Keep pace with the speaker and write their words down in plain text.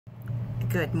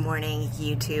Good morning,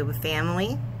 YouTube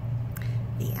family.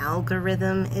 The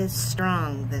algorithm is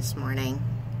strong this morning.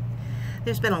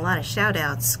 There's been a lot of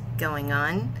shout-outs going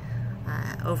on.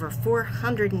 Over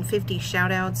 450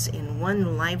 shout-outs in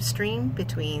one live stream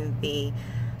between the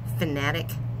Fanatic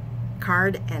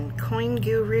Card and Coin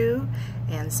Guru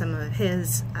and some of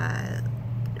his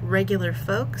regular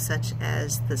folk, such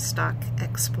as the Stock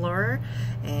Explorer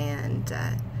and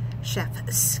Chef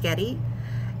Sketty.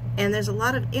 And there's a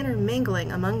lot of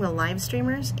intermingling among the live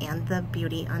streamers and the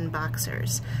Beauty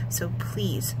Unboxers. So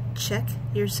please check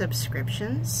your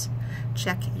subscriptions,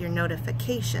 check your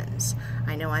notifications.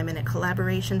 I know I'm in a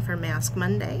collaboration for Mask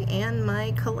Monday, and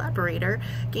my collaborator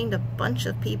gained a bunch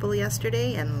of people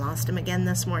yesterday and lost them again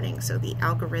this morning, so the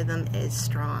algorithm is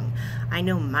strong. I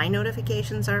know my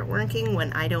notifications aren't working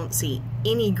when I don't see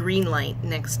any green light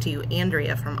next to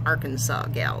Andrea from Arkansas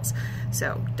Gals.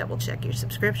 So double check your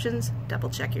subscriptions, double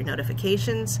check your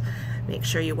notifications, make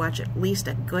sure you watch at least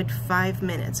a good 5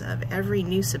 minutes of every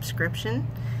new subscription,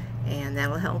 and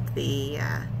that'll help the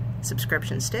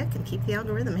subscription stick and keep the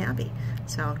algorithm happy.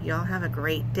 So y'all have a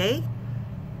great day.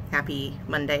 Happy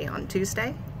Monday on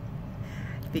Tuesday.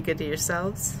 Be good to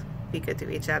yourselves, be good to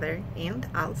each other, and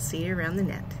I'll see you around the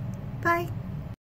net. Bye.